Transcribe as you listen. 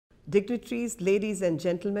Dignitaries, ladies and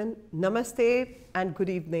gentlemen, namaste and good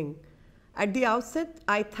evening. At the outset,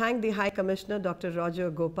 I thank the High Commissioner Dr. Roger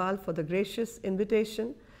Gopaul for the gracious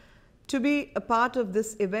invitation to be a part of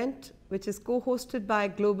this event, which is co-hosted by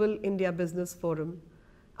Global India Business Forum.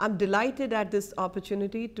 I'm delighted at this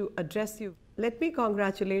opportunity to address you. Let me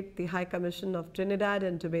congratulate the High Commission of Trinidad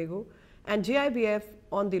and Tobago and GIBF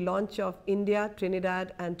on the launch of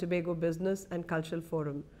India-Trinidad and Tobago Business and Cultural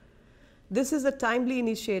Forum. This is a timely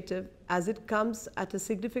initiative as it comes at a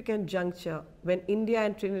significant juncture when India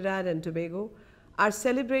and Trinidad and Tobago are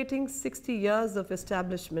celebrating 60 years of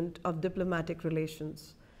establishment of diplomatic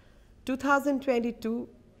relations. 2022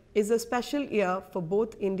 is a special year for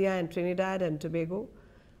both India and Trinidad and Tobago.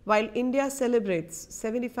 While India celebrates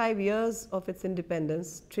 75 years of its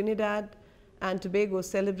independence, Trinidad and Tobago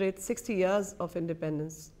celebrates 60 years of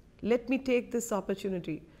independence. Let me take this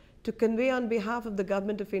opportunity to convey on behalf of the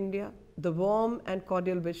Government of India the warm and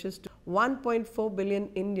cordial wishes to 1.4 billion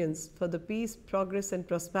Indians for the peace, progress and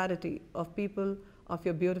prosperity of people of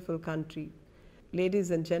your beautiful country.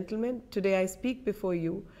 Ladies and gentlemen, today I speak before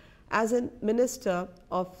you as a Minister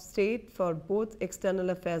of State for both External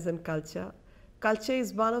Affairs and Culture. Culture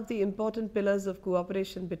is one of the important pillars of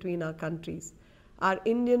cooperation between our countries. Our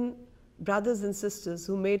Indian brothers and sisters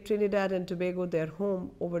who made Trinidad and Tobago their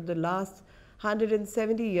home over the last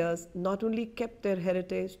 170 years not only kept their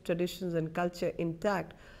heritage, traditions and culture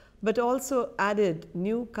intact, but also added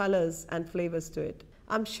new colors and flavors to it.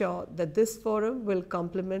 I'm sure that this forum will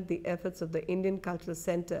complement the efforts of the Indian Cultural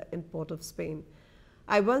Center in Port of Spain.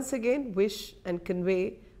 I once again wish and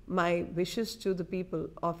convey my wishes to the people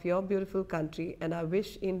of your beautiful country, and I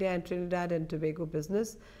wish India and Trinidad and Tobago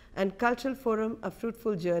Business and Cultural Forum a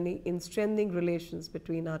fruitful journey in strengthening relations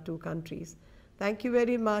between our two countries. Thank you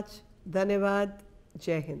very much. Dhanyavad.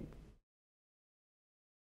 Jai Hind.